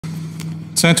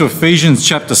Turn to Ephesians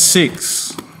chapter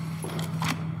 6.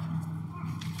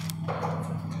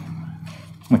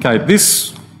 Okay,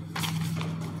 this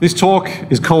talk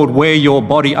is called Wear Your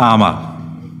Body Armour.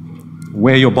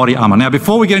 Wear Your Body Armour. Now,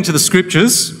 before we get into the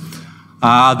scriptures,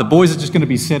 the boys are just going to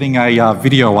be setting a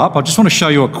video up. I just want to show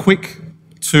you a quick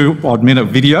 2-odd-minute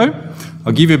video.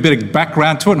 I'll give you a bit of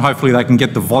background to it and hopefully they can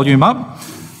get the volume up.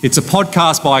 It's a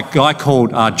podcast by a guy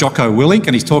called Jocko Willink,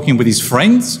 and he's talking with his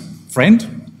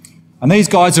friend. And these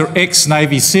guys are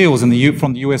ex-Navy SEALs from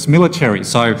the US military,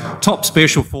 so top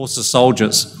Special Forces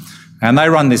soldiers. And they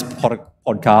run this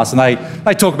podcast, and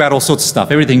they talk about all sorts of stuff,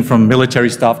 everything from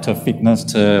military stuff to fitness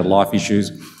to life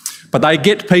issues. But they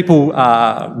get people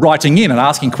writing in and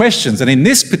asking questions. And in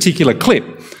this particular clip,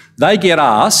 they get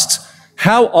asked,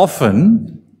 how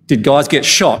often did guys get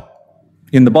shot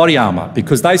in the body armour?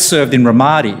 Because they served in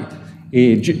Ramadi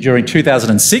during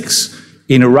 2006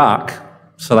 in Iraq.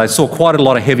 So they saw quite a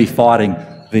lot of heavy fighting,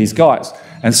 these guys.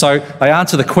 And so they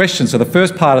answer the question. So the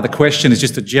first part of the question is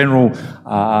just a general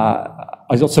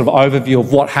sort of overview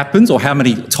of what happens or how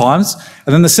many times.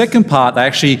 And then the second part, they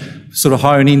actually sort of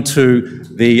hone into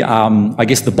the, I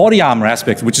guess, the body armour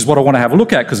aspect, which is what I want to have a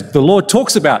look at, because the Lord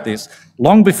talks about this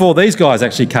long before these guys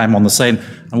actually came on the scene.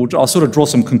 And I'll sort of draw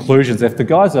some conclusions. If the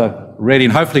guys are ready,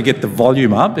 and hopefully get the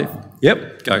volume up.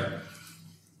 Yep, go.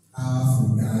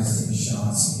 Powerful guys take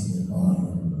shots in the body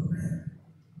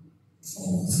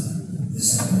all the time.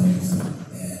 This happens, and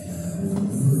when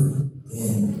we were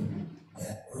in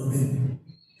that urban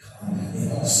combat,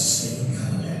 in all sustained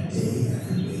combat, day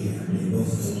after day after day,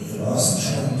 both for us in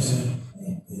Charlton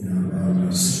and in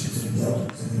our sisters in Delta,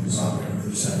 it was operating on the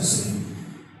other side of the city.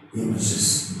 It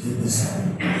was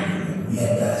happening. We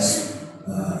had guys,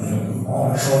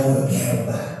 on patrol with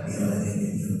Yangebup,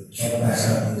 and Yangebup's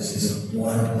out is a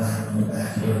water line on the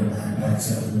back, water line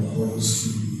backs up in the hose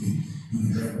too. You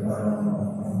can drink water on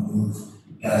the move.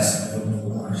 Guys don't know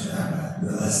water's back, but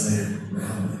realize later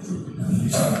around the group. I mean,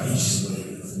 you're talking inches away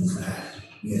from the back.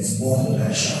 We had some multiple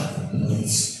guys shot in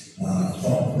plates,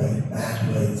 front plate, back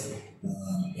plate,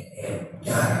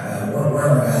 and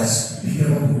wherever guys, we're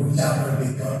talking about a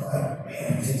big gunfight,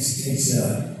 man, it takes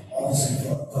almost a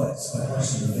foot, so I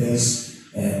punched in the face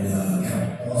and kind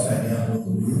of falls back down with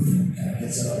the roof and kind of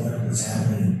gets up, whatever was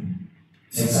happening,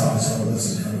 takes off his own looks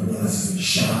and kind of realizes he's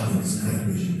shot in his night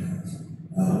vision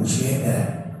round, which meant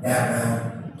that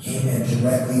round came in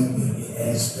directly at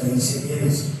his face. It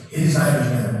is night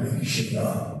vision round, ricocheted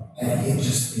up, and it hit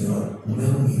just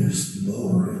millimeters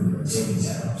lower in the taking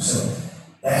out. So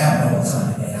that happened all the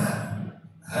time, and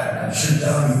I'm sure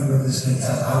Don, you remember this many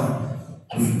times.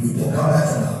 We pull come back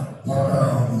from park our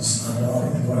homes, I'm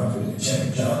walking, go out to check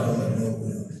the job, let them know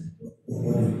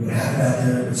what happened out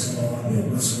there, what's going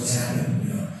on, what's happening.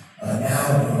 Now,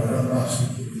 other options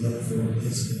we look for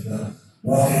is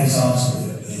walking in his office,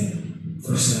 and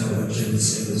first thing I would Jim would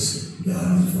say was,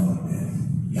 God was wrong, man.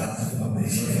 God was wrong, man.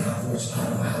 He's looking out for us. I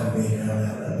don't know how we made it out of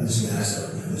that.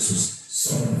 This was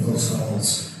so many close calls,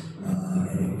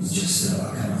 and it was just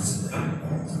constantly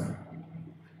all the time.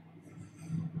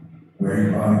 Where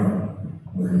your body,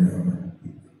 where your number.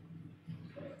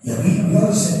 Yeah, we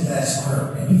always said that's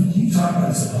hard, and you talked about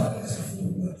this in the podcast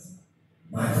before, but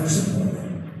my first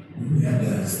appointment, we had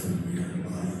guys that would wear your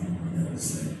body that was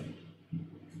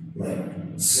like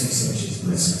 6 inches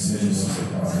by 6 inches,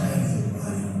 tiny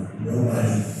body armor.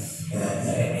 Nobody,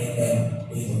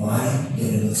 and in the body,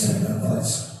 getting those kind of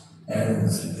gunfights,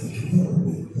 everyone's like,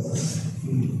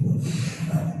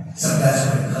 some guys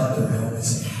are going to cut their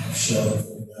helmets and half show.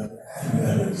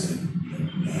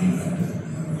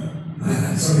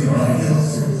 Some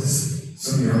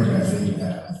of your guys really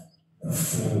have a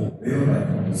full, they look like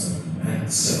almost a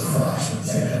cross,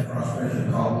 protect cross right in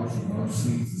the collars and arm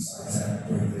sleeves and sides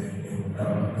out where they were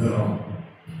coming good on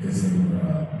because they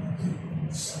were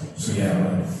so yeah,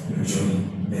 Joey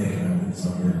Nick was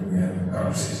up there, we had a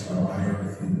conversation about why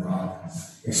everybody did not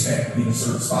expect to be in a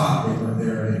certain spot, they weren't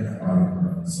there and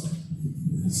probably so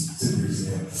it's 2 years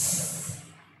ago.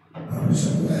 I wish I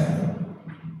would have.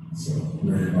 So,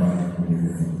 very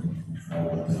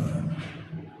all the time.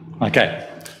 Okay,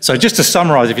 so just to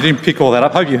summarise, if you didn't pick all that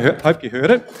up, hope you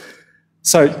heard it.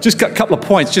 So just got a couple of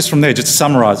points just from there, just to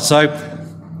summarise. So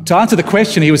to answer the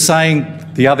question, he was saying,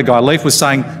 the other guy, Leif, was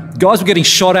saying, guys were getting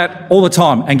shot at all the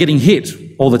time and getting hit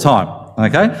all the time,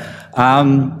 okay?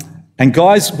 And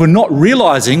guys were not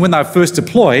realising when they were first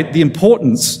deployed the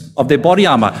importance of their body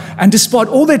armour. And despite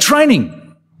all their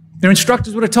training, their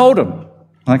instructors would have told them,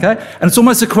 okay? And it's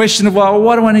almost a question of, well,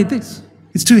 why do I need this?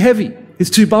 It's too heavy.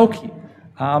 It's too bulky.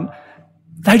 In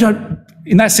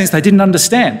that sense, they didn't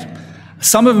understand.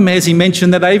 Some of them, as he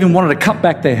mentioned, that they even wanted to cut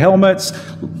back their helmets,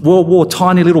 wore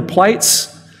tiny little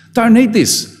plates. Don't need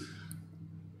this.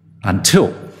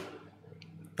 Until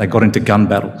they got into gun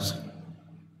battles.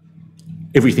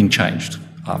 Everything changed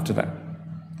after that.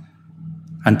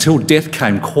 Until death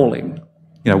came calling,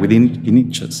 within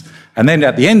inches. And then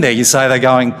at the end there, they're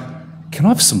going, can I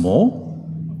have some more?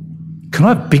 Can I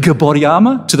have bigger body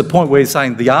armour? To the point where he's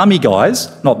saying the army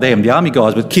guys, not them, the army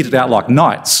guys were kitted out like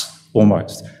knights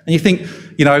almost. And you think,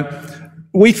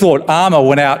 we thought armour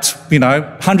went out,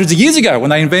 hundreds of years ago when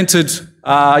they invented,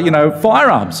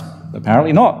 firearms.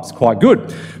 Apparently not. It's quite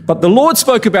good. But the Lord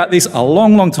spoke about this a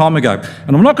long, long time ago.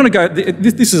 And I'm not going to go,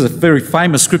 this is a very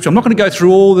famous scripture. I'm not going to go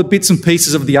through all the bits and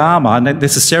pieces of the armour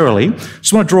necessarily.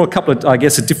 Just want to draw a couple of,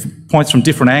 different points from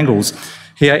different angles.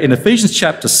 Here in Ephesians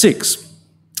chapter 6,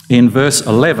 in verse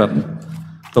 11,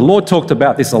 the Lord talked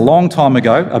about this a long time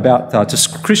ago, about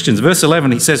to Christians. Verse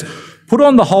 11, he says, put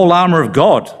on the whole armour of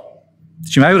God,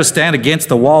 that you may be able to stand against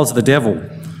the wiles of the devil.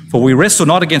 For we wrestle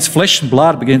not against flesh and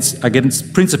blood, but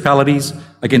against principalities,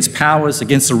 against powers,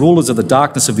 against the rulers of the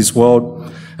darkness of this world,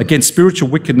 against spiritual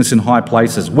wickedness in high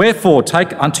places. Wherefore,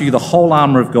 take unto you the whole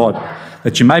armour of God,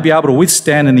 that you may be able to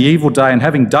withstand in the evil day, and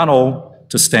having done all,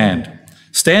 to stand.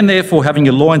 Stand therefore, having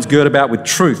your loins girt about with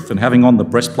truth, and having on the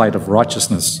breastplate of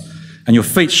righteousness, and your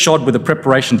feet shod with the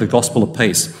preparation of the gospel of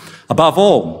peace. Above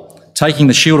all, taking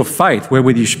the shield of faith,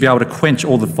 wherewith you should be able to quench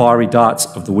all the fiery darts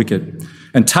of the wicked.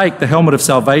 And take the helmet of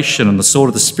salvation and the sword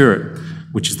of the Spirit,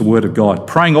 which is the word of God,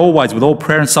 praying always with all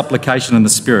prayer and supplication in the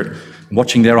Spirit,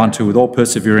 watching thereunto with all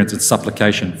perseverance and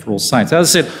supplication for all saints.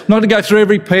 As I said, I'm not going to go through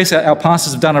every piece. Our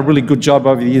pastors have done a really good job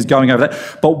over the years going over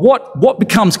that. But what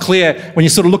becomes clear when you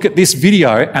sort of look at this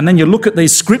video and then you look at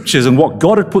these scriptures and what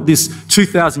God had put this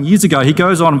 2,000 years ago, he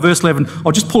goes on in verse 11,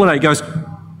 I'll just pull it out, he goes,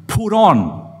 put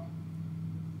on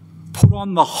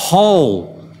the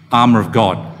whole armour of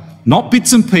God. Not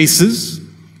bits and pieces,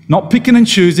 not picking and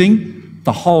choosing,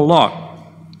 the whole lot,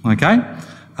 okay?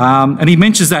 And he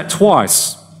mentions that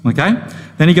twice, okay?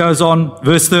 Then he goes on,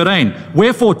 verse 13,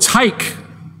 wherefore take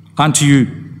unto you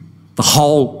the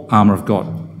whole armour of God,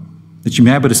 that you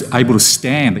may be able to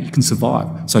stand, that you can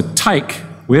survive. So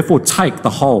wherefore take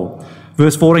the whole.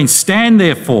 Verse 14, stand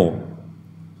therefore.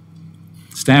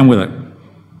 Stand with it,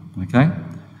 okay?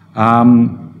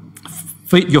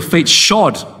 Your feet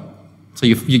shod, so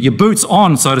your boots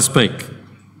on, so to speak.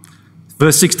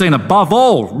 Verse 16, above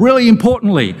all, really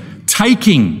importantly,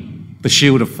 taking the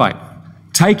shield of faith,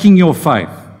 taking your faith.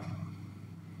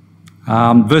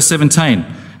 Verse 17,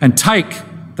 and take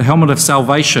the helmet of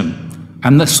salvation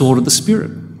and the sword of the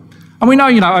Spirit. And we know,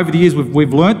 over the years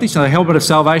we've learnt this, the helmet of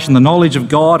salvation, the knowledge of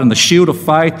God and the shield of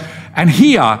faith. And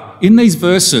here, in these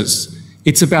verses,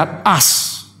 it's about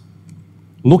us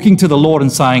looking to the Lord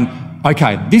and saying,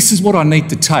 okay, this is what I need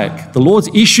to take. The Lord's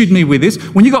issued me with this.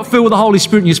 When you got filled with the Holy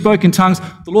Spirit and you spoke in tongues,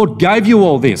 the Lord gave you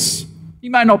all this. You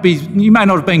may not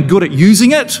have been good at using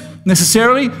it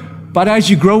necessarily, but as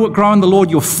you grow in the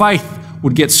Lord, your faith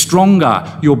would get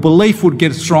stronger, your belief would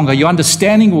get stronger, your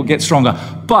understanding will get stronger.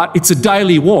 But it's a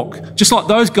daily walk. Just like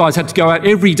those guys had to go out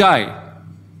every day,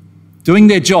 doing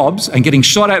their jobs and getting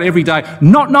shot at every day,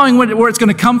 not knowing where it's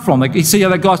going to come from. Like you see how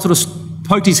that guy sort of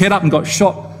poked his head up and got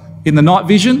shot in the night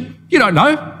vision? You don't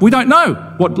know. We don't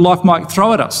know what life might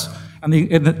throw at us. And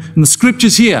the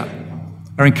scriptures here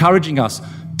are encouraging us,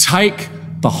 take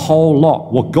the whole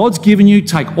lot. What God's given you,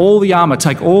 take all the armour,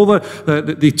 take all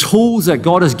the tools that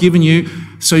God has given you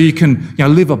so you can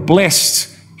live a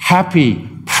blessed, happy,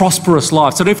 prosperous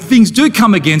life. So that if things do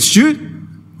come against you,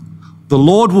 the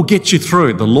Lord will get you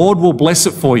through. The Lord will bless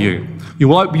it for you. You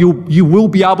will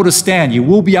be able to stand. You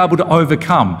will be able to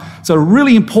overcome. So a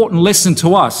really important lesson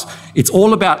to us. It's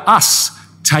all about us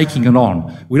taking it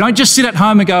on. We don't just sit at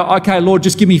home and go, okay, Lord,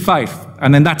 just give me faith,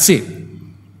 and then that's it.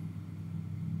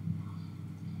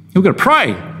 We've got to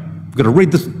pray. We've got to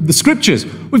read the scriptures.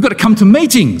 We've got to come to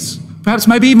meetings, perhaps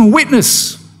maybe even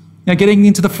witness, getting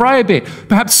into the fray a bit,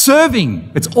 perhaps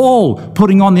serving. It's all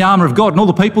putting on the armour of God. And all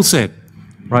the people said,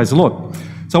 praise the Lord.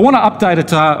 So I want to update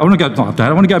it. I want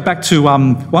to go back to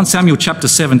 1 Samuel chapter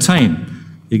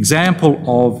 17, the example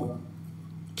of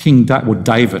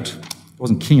David. He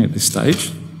wasn't king at this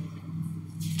stage.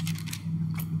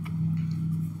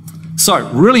 So,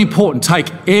 really important, take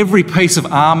every piece of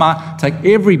armour, take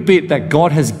every bit that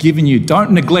God has given you.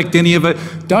 Don't neglect any of it.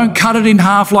 Don't cut it in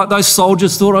half like those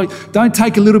soldiers thought. Don't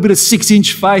take a little bit of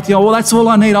 6-inch faith. Well, that's all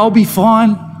I need. I'll be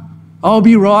fine. I'll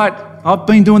be right. I've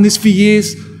been doing this for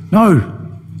years. No.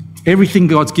 Everything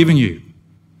God's given you,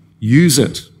 use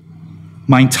it,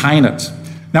 maintain it.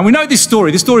 Now, we know this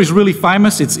story. This story is really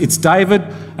famous. It's David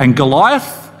and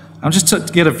Goliath. I'll just to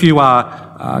get a few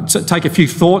take a few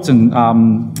thoughts and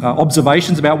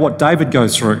observations about what David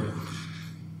goes through.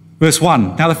 Verse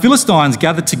 1, now the Philistines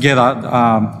gathered together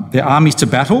their armies to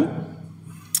battle,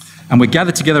 and were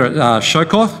gathered together at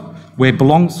Shokoth, which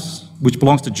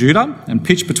belongs to Judah, and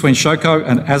pitched between Shokoh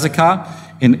and Azekah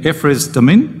in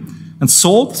Ephraim. And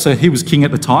Saul, so he was king at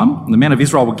the time, and the men of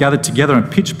Israel were gathered together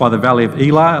and pitched by the valley of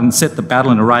Elah and set the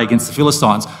battle in array against the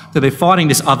Philistines. So they're fighting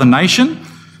this other nation.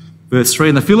 Verse 3,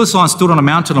 and the Philistines stood on a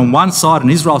mountain on one side, and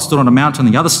Israel stood on a mountain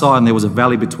on the other side, and there was a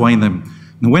valley between them.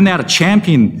 And when they had a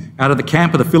champion out of the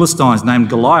camp of the Philistines named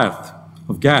Goliath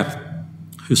of Gath,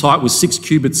 whose height was 6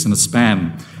 cubits and a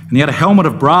span. And he had a helmet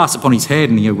of brass upon his head,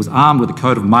 and he was armed with a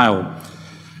coat of mail.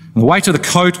 And the weight of the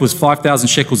coat was 5,000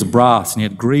 shekels of brass, and he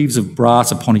had greaves of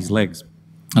brass upon his legs,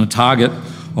 and a target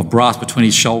of brass between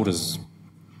his shoulders.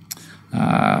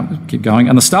 Keep going.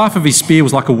 And the staff of his spear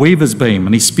was like a weaver's beam,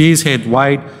 and his spear's head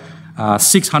weighed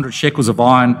 600 shekels of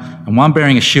iron, and one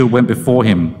bearing a shield went before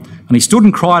him. And he stood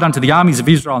and cried unto the armies of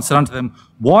Israel and said unto them,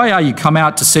 why are you come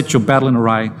out to set your battle in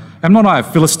array? Am not I a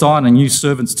Philistine, and you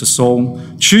servants to Saul?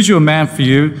 Choose you a man for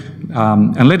you,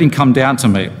 and let him come down to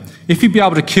me. If you be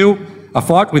able to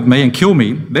fight with me and kill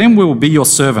me, then we will be your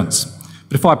servants.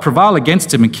 But if I prevail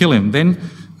against him and kill him, then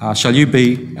shall you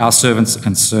be our servants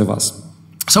and serve us.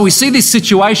 So we see this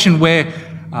situation where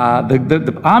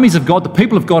the armies of God, the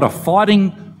people of God, are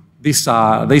fighting these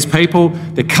people.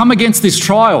 They come against this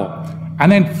trial.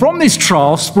 And then from this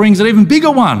trial springs an even bigger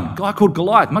one, a guy called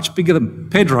Goliath, much bigger than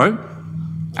Pedro.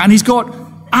 And he's got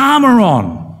armour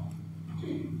on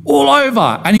all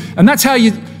over. And that's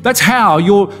how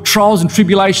your trials and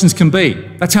tribulations can be.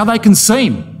 That's how they can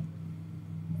seem.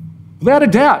 Without a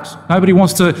doubt. Nobody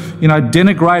wants to,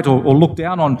 denigrate or look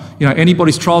down on,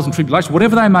 anybody's trials and tribulations,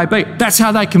 whatever they may be. That's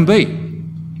how they can be.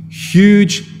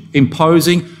 Huge,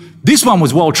 imposing. This one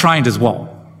was well trained as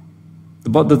well.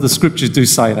 The scriptures do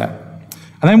say that.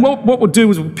 And then what we'll do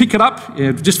is we'll pick it up,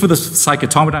 just for the sake of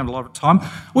time. We don't have a lot of time.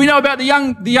 We know about the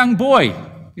young boy,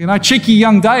 cheeky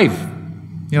young Dave,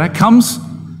 comes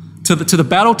to the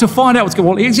battle to find out what's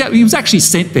going on. He was actually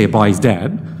sent there by his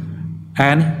dad.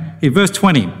 And in verse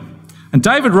 20, and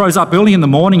David rose up early in the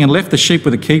morning and left the sheep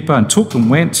with the keeper and took and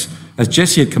went as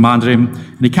Jesse had commanded him.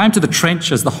 And he came to the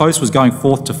trench as the host was going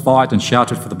forth to fight and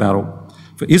shouted for the battle.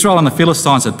 For Israel and the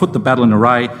Philistines had put the battle in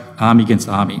array, army against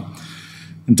army.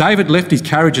 And David left his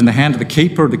carriage in the hand of the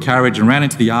keeper of the carriage and ran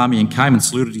into the army and came and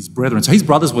saluted his brethren. So his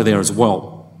brothers were there as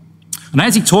well. And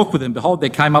as he talked with them, behold, there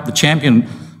came up the champion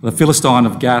of the Philistine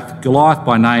of Gath, Goliath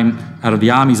by name, out of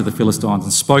the armies of the Philistines,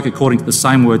 and spoke according to the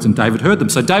same words, and David heard them.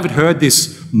 So David heard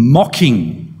this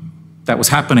mocking that was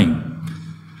happening.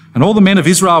 And all the men of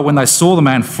Israel, when they saw the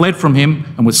man, fled from him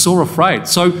and were sore afraid.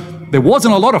 So there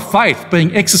wasn't a lot of faith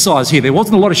being exercised here. There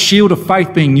wasn't a lot of shield of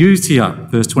faith being used here.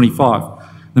 Verse 25.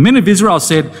 The men of Israel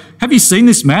said, have you seen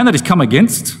this man that has come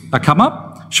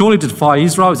up? Surely to defy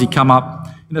Israel as he come up.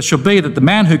 And it shall be that the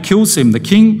man who kills him, the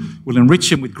king, will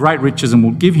enrich him with great riches and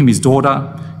will give him his daughter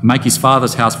and make his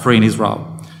father's house free in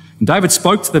Israel. And David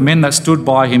spoke to the men that stood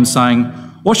by him, saying,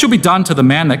 what shall be done to the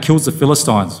man that kills the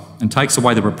Philistines and takes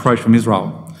away the reproach from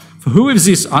Israel? For who is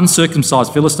this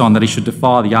uncircumcised Philistine that he should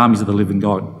defy the armies of the living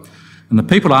God? And the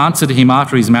people answered him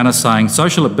after his manner, saying, so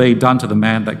shall it be done to the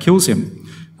man that kills him.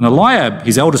 And Eliab,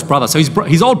 his eldest brother, so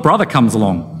his old brother comes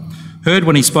along, heard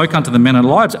when he spoke unto the men, and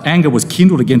Eliab's anger was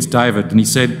kindled against David, and he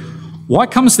said, why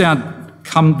comest thou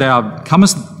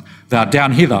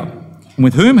down hither? And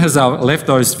with whom hast thou left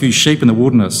those few sheep in the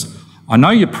wilderness? I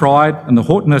know your pride and the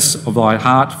haughtiness of thy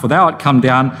heart, for thou art come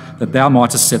down that thou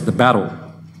mightest set the battle.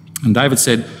 And David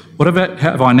said, whatever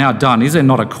have I now done? Is there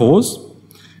not a cause?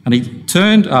 And he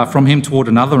turned from him toward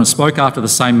another and spoke after the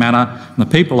same manner, and the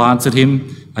people answered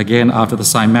him again after the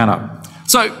same manner.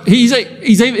 So he's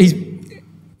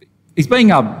being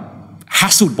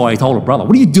hassled by his older brother.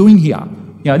 What are you doing here?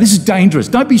 This is dangerous.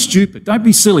 Don't be stupid. Don't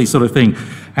be silly, sort of thing.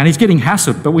 And he's getting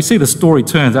hassled, but we see the story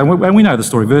turns, and we know the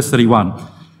story. Verse 31.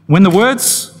 When the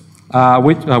words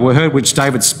were heard which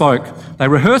David spoke, they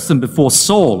rehearsed them before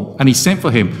Saul, and he sent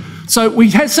for him. So we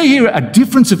see here a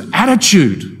difference of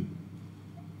attitude.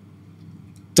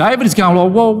 David is going,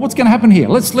 well, what's going to happen here?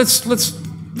 Let's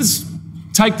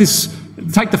take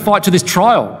the fight to this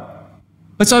trial.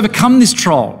 Let's overcome this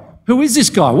trial. Who is this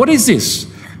guy? What is this?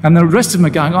 And the rest of them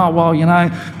are going, oh, well,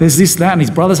 there's this, that, and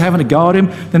his brother's having a go at him.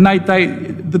 Then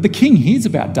the king hears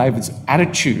about David's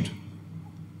attitude.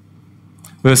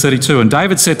 Verse 32, and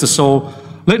David said to Saul,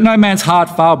 let no man's heart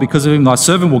fail because of him. Thy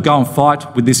servant will go and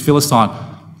fight with this Philistine.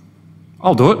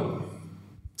 I'll do it.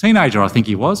 Teenager, I think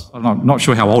he was. I'm not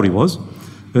sure how old he was.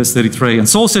 Verse 33, and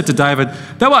Saul said to David,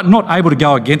 thou art not able to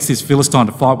go against this Philistine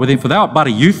to fight with him, for thou art but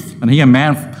a youth, and he a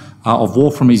man of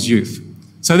war from his youth.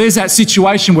 So there's that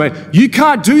situation where you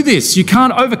can't do this, you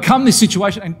can't overcome this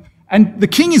situation. And the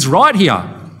king is right here.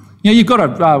 You know, you've got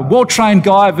a well-trained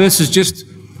guy versus just,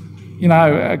 you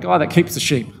know, a guy that keeps the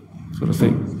sheep, sort of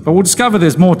thing. But we'll discover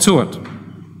there's more to it.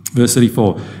 Verse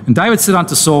 34, and David said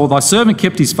unto Saul, thy servant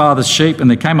kept his father's sheep, and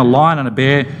there came a lion and a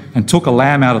bear, and took a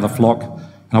lamb out of the flock.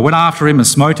 And I went after him and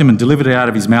smote him and delivered it out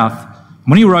of his mouth. And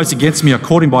when he rose against me, I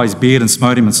caught him by his beard and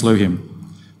smote him and slew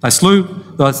him. Thy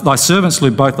servant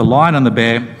slew both the lion and the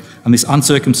bear, and this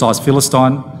uncircumcised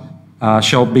Philistine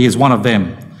shall be as one of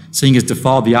them, seeing he has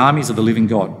defiled the armies of the living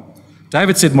God.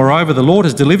 David said, moreover, the Lord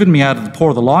has delivered me out of the paw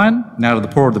of the lion and out of the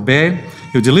paw of the bear.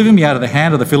 He will deliver me out of the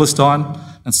hand of the Philistine.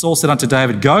 And Saul said unto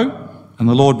David, go, and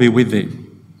the Lord be with thee.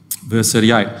 Verse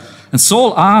 38. And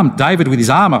Saul armed David with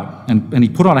his armour, and he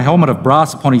put on a helmet of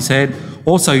brass upon his head.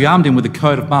 Also he armed him with a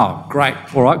coat of mail. Great,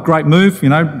 all right, great move, you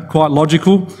know, quite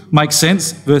logical, makes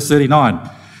sense. Verse 39.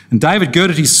 And David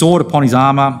girded his sword upon his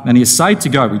armour, and he essayed to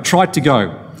go. He tried to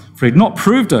go, for he had not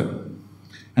proved it.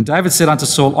 And David said unto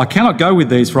Saul, I cannot go with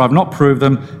these, for I have not proved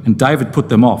them. And David put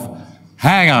them off.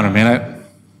 Hang on a minute.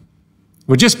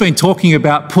 We've just been talking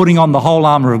about putting on the whole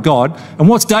armour of God. And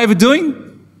what's David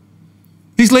doing?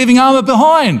 He's leaving armour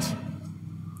behind.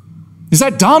 Is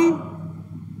that dumb?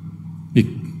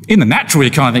 In the natural,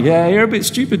 you kind of think, yeah, you're a bit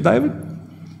stupid, David.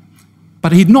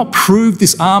 But he'd not proved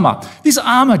this armour. This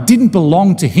armour didn't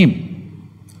belong to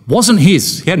him. Wasn't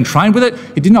his. He hadn't trained with it.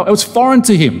 He didn't know. It was foreign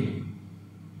to him.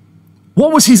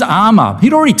 What was his armour?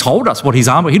 He'd already told us what his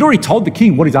armour, he'd already told the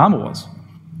king what his armour was.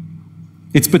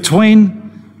 It's between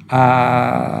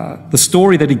the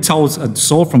story that he tells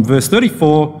Saul from verse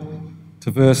 34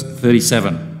 to verse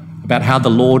 37 about how the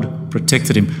Lord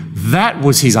protected him. That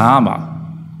was his armour.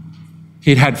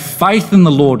 He'd had faith in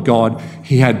the Lord God.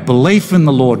 He had belief in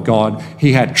the Lord God.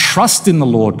 He had trust in the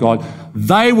Lord God.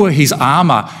 They were his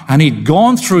armour, and he'd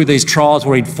gone through these trials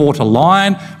where he'd fought a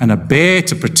lion and a bear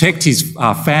to protect his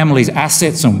family's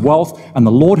assets and wealth, and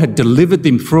the Lord had delivered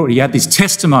them through it. He had this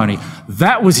testimony.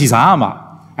 That was his armour.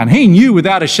 And he knew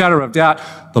without a shadow of doubt,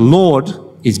 the Lord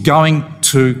is going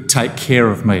to take care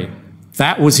of me.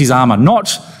 That was his armour,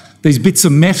 not these bits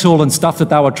of metal and stuff that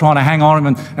they were trying to hang on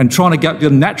him and trying to get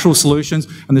the natural solutions.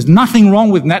 And there's nothing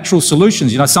wrong with natural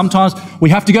solutions. You know, sometimes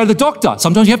we have to go to the doctor.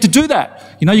 Sometimes you have to do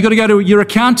that. You know, you've got to go to your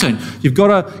accountant. You've got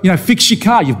to, you know, fix your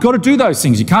car. You've got to do those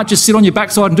things. You can't just sit on your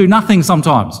backside and do nothing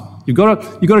sometimes. You've got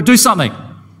to do something.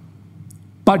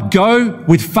 But go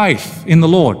with faith in the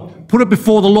Lord. Put it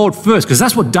before the Lord first, because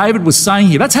that's what David was saying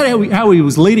here. That's how he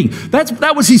was leading.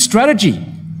 That was his strategy.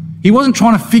 He wasn't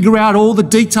trying to figure out all the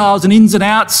details and ins and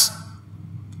outs.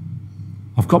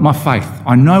 I've got my faith.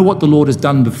 I know what the Lord has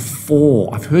done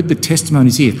before. I've heard the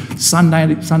testimonies here.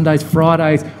 Sundays,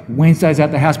 Fridays, Wednesdays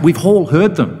at the house. We've all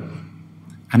heard them.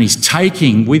 And he's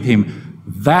taking with him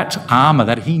that armour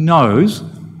that he knows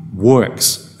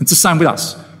works. It's the same with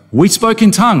us. We spoke in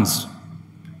tongues.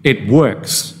 It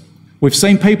works. We've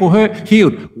seen people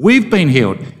healed. We've been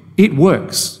healed. It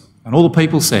works. And all the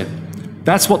people said,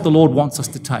 that's what the Lord wants us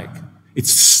to take.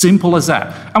 It's simple as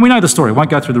that. And we know the story. I won't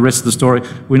go through the rest of the story.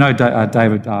 We know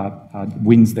David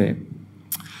wins there.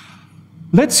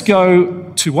 Let's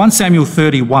go to 1 Samuel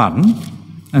 31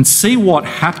 and see what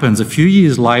happens a few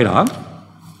years later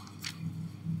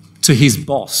to his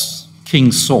boss,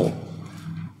 King Saul.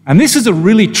 And this is a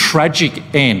really tragic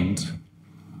end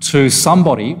to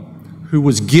somebody who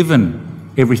was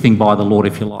given everything by the Lord,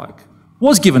 if you like.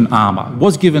 Was given armour,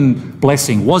 was given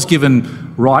blessing, was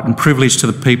given right and privilege to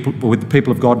the people, with the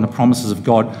people of God and the promises of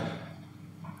God.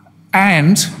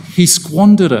 And he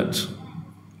squandered it.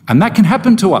 And that can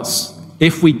happen to us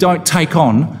if we don't take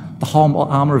on the whole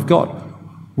armour of God.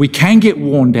 We can get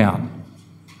worn down.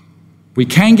 We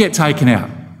can get taken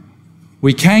out.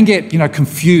 We can get,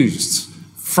 confused,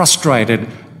 frustrated,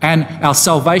 and our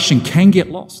salvation can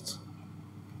get lost.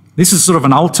 This is sort of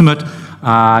an ultimate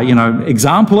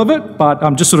example of it, but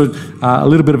I'm just sort of a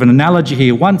little bit of an analogy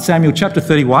here. 1 Samuel chapter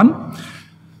 31,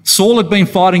 Saul had been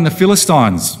fighting the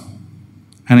Philistines.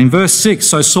 And in verse 6,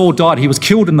 so Saul died. He was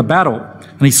killed in the battle.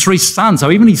 And his 3 sons,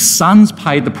 so even his sons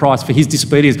paid the price for his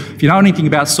disobedience. If you know anything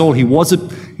about Saul, he was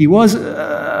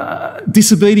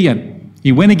disobedient.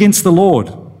 He went against the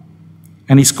Lord.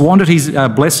 And he squandered his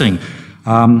blessing.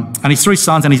 And his 3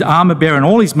 sons and his armour bearer and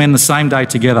all his men the same day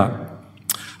together.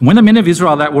 And when the men of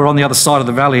Israel that were on the other side of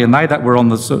the valley and they that were on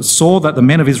the saw that the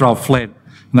men of Israel fled,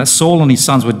 and that Saul and his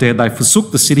sons were dead, they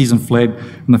forsook the cities and fled,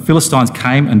 and the Philistines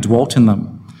came and dwelt in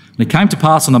them. And it came to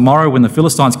pass on the morrow when the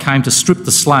Philistines came to strip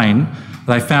the slain,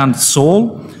 they found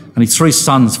Saul and his 3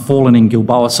 sons fallen in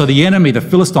Gilboa. So the enemy, the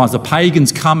Philistines, the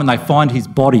pagans come and they find his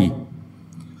body.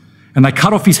 And they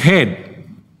cut off his head.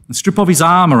 and strip off his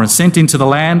armour, and sent into the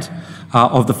land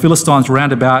of the Philistines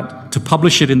round about to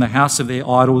publish it in the house of their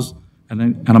idols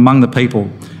and among the people.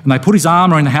 And they put his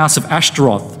armour in the house of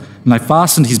Ashtaroth, and they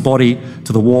fastened his body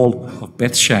to the wall of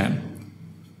Bethshan.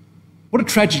 What a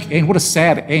tragic end, what a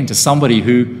sad end to somebody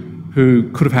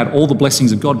who could have had all the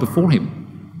blessings of God before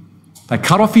him. They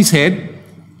cut off his head,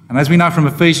 and as we know from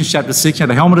Ephesians chapter 6,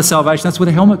 the helmet of salvation, that's where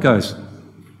the helmet goes.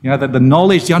 That the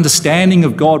knowledge, the understanding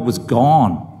of God was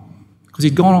gone because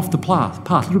he'd gone off the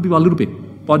path, little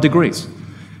bit, by degrees.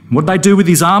 And what did they do with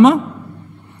his armour?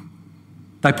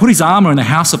 They put his armour in the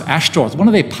house of Ashtaroth, one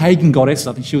of their pagan goddesses.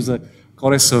 I think she was a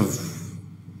goddess of,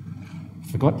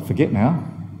 forget now,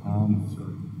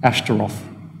 Ashtaroth.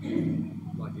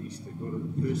 Like Easter, God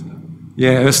of Easter.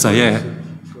 Yeah, Easter, yeah.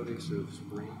 Goddess of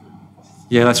spring.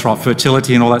 Yeah, that's right,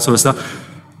 fertility and all that sort of stuff.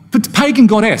 But pagan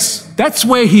goddess, that's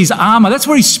where his armour, that's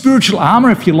where his spiritual armour,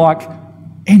 if you like,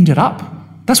 ended up.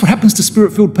 That's what happens to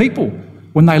spirit-filled people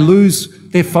when they lose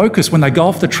their focus, when they go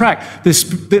off the track.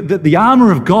 The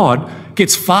armour of God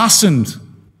gets fastened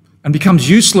and becomes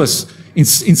useless in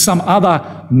some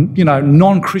other,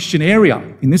 non-Christian area.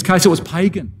 In this case, it was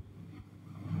pagan.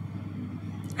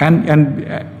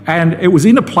 And it was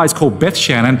in a place called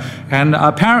Bethshan, and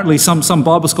apparently some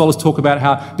Bible scholars talk about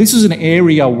how this is an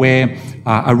area where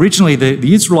originally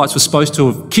the Israelites were supposed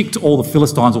to have kicked all the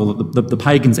Philistines or the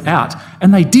pagans out,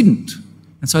 and they didn't.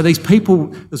 And so these people,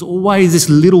 there's always this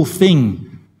little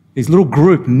thing, this little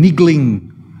group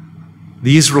niggling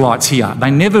the Israelites here. They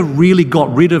never really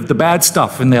got rid of the bad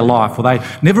stuff in their life, or they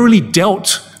never really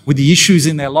dealt with the issues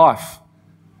in their life.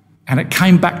 And it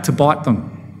came back to bite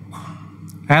them.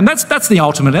 And that's the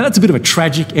ultimate end. That's a bit of a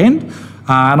tragic end.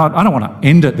 And I don't want to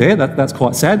end it there. That's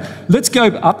quite sad. Let's go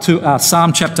up to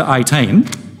Psalm chapter 18.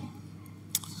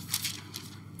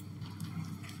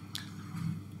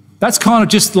 That's kind of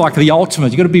just like the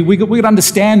ultimate. We've got to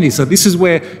understand this. So this is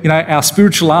where our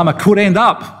spiritual armour could end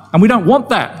up. And we don't want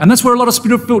that. And that's where a lot of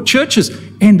spirit-filled churches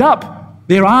end up.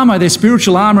 Their armour, their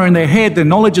spiritual armour in their head, their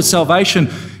knowledge of salvation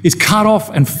is cut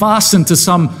off and fastened to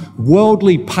some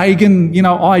worldly pagan,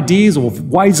 ideas or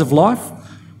ways of life.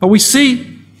 But we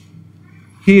see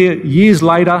here, years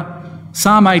later,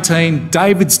 Psalm 18,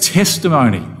 David's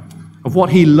testimony of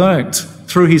what he learnt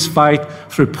through his faith,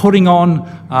 through putting on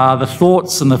the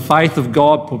thoughts and the faith of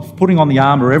God, putting on the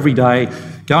armour every day,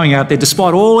 going out there,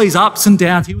 despite all his ups and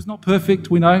downs. He was not perfect,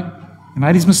 we know. He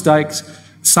made his mistakes.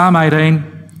 Psalm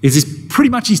 18 is pretty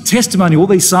much his testimony, all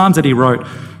these psalms that he wrote.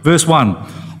 Verse 1,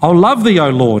 I'll love thee, O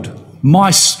Lord,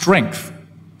 my strength.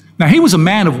 Now, he was a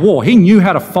man of war. He knew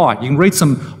how to fight. You can read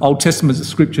some Old Testament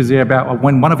scriptures there about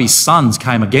when one of his sons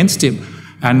came against him,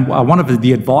 and one of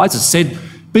the advisors said,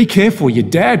 be careful, your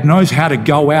dad knows how to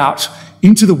go out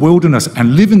into the wilderness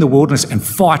and live in the wilderness and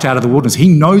fight out of the wilderness. He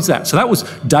knows that. So that was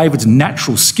David's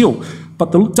natural skill.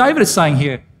 But David is saying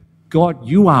here, God,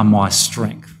 you are my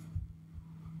strength.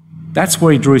 That's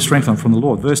where he drew his strength from the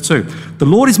Lord. Verse 2, the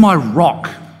Lord is my rock.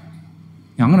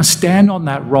 Now, I'm going to stand on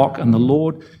that rock, and the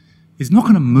Lord is not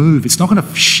going to move. It's not going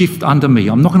to shift under me.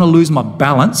 I'm not going to lose my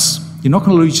balance. You're not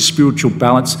going to lose your spiritual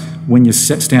balance when you're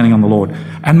standing on the Lord.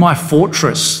 And my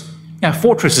fortress. Now,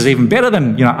 fortress is even better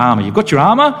than, armour. You've got your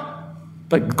armour,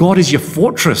 but God is your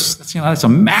fortress. That's a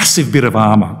massive bit of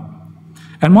armour.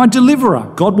 And my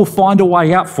deliverer, God will find a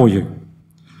way out for you.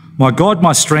 My God,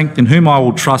 my strength, in whom I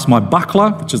will trust, my buckler,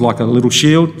 which is like a little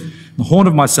shield, the horn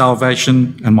of my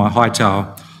salvation, and my high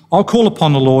tower. I'll call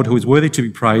upon the Lord, who is worthy to be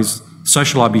praised. So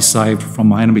shall I be saved from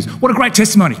my enemies. What a great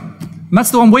testimony. And that's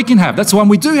the one we can have. That's the one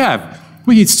we do have.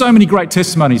 We hear so many great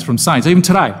testimonies from saints, even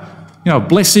today.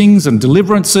 Blessings and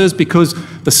deliverances because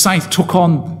the saints took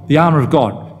on the armour of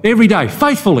God every day,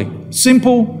 faithfully,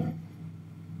 simple,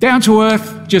 down to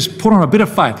earth, just put on a bit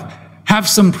of faith. Have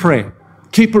some prayer.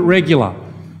 Keep it regular.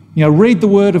 Read the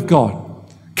Word of God.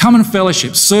 Come and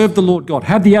fellowship. Serve the Lord God.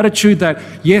 Have the attitude that,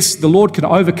 yes, the Lord can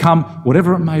overcome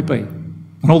whatever it may be.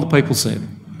 And all the people said,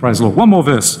 praise the Lord. One more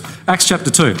verse. Acts chapter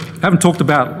 2. I haven't talked a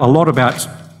lot about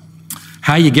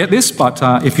how you get this, but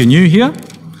if you're new here,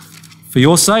 for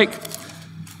your sake,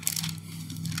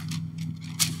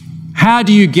 how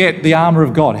do you get the armour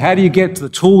of God? How do you get the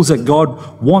tools that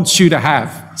God wants you to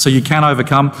have so you can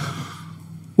overcome?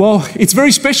 Well, it's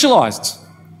very specialised.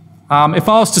 If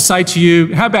I was to say to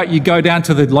you, how about you go down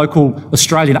to the local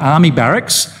Australian Army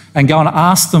barracks and go and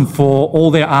ask them for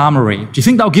all their armoury? Do you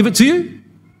think they'll give it to you?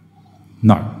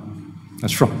 No.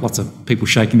 That's right. Lots of people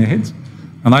shaking their heads.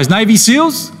 And those Navy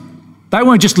SEALs, they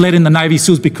weren't just let in the Navy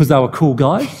SEALs because they were cool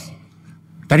guys.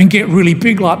 They didn't get really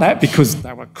big like that because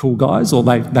they were cool guys or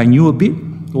they knew a bit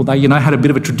or they, had a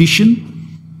bit of a tradition.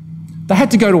 They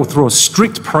had to go through a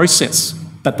strict process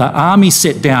that the army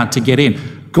set down to get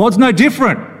in. God's no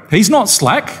different. He's not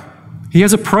slack. He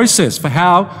has a process for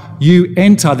how you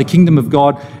enter the kingdom of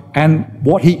God and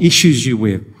what he issues you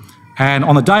with. And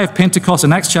on the day of Pentecost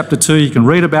in Acts chapter 2, you can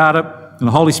read about it. And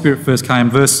the Holy Spirit first came,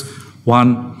 verse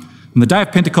 1. And the day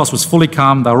of Pentecost was fully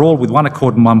come. They were all with one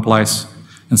accord in one place.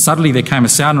 And suddenly there came a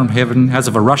sound from heaven as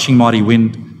of a rushing mighty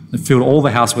wind that filled all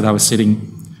the house where they were sitting.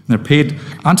 And there appeared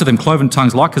unto them cloven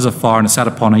tongues like as of fire, and it sat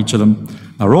upon each of them.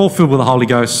 They were all filled with the Holy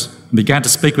Ghost and began to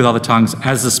speak with other tongues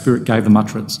as the Spirit gave them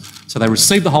utterance. So they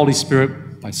received the Holy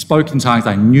Spirit. They spoke in tongues.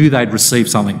 They knew they'd received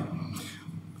something.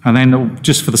 And then,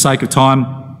 just for the sake of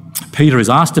time, Peter is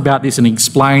asked about this and he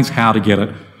explains how to get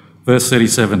it. Verse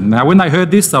 37. Now when they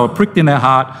heard this, they were pricked in their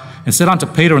heart and said unto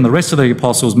Peter and the rest of the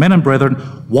apostles, Men and brethren,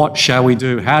 what shall we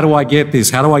do? How do I get this?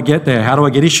 How do I get there? How do I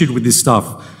get issued with this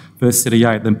stuff? Verse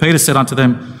 38. Then Peter said unto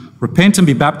them, Repent and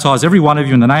be baptized, every one of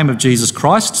you, in the name of Jesus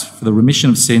Christ, for the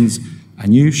remission of sins,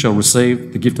 and you shall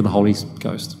receive the gift of the Holy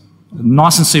Ghost.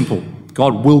 Nice and simple.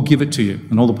 God will give it to you.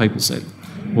 And all the people said.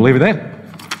 We'll leave it there.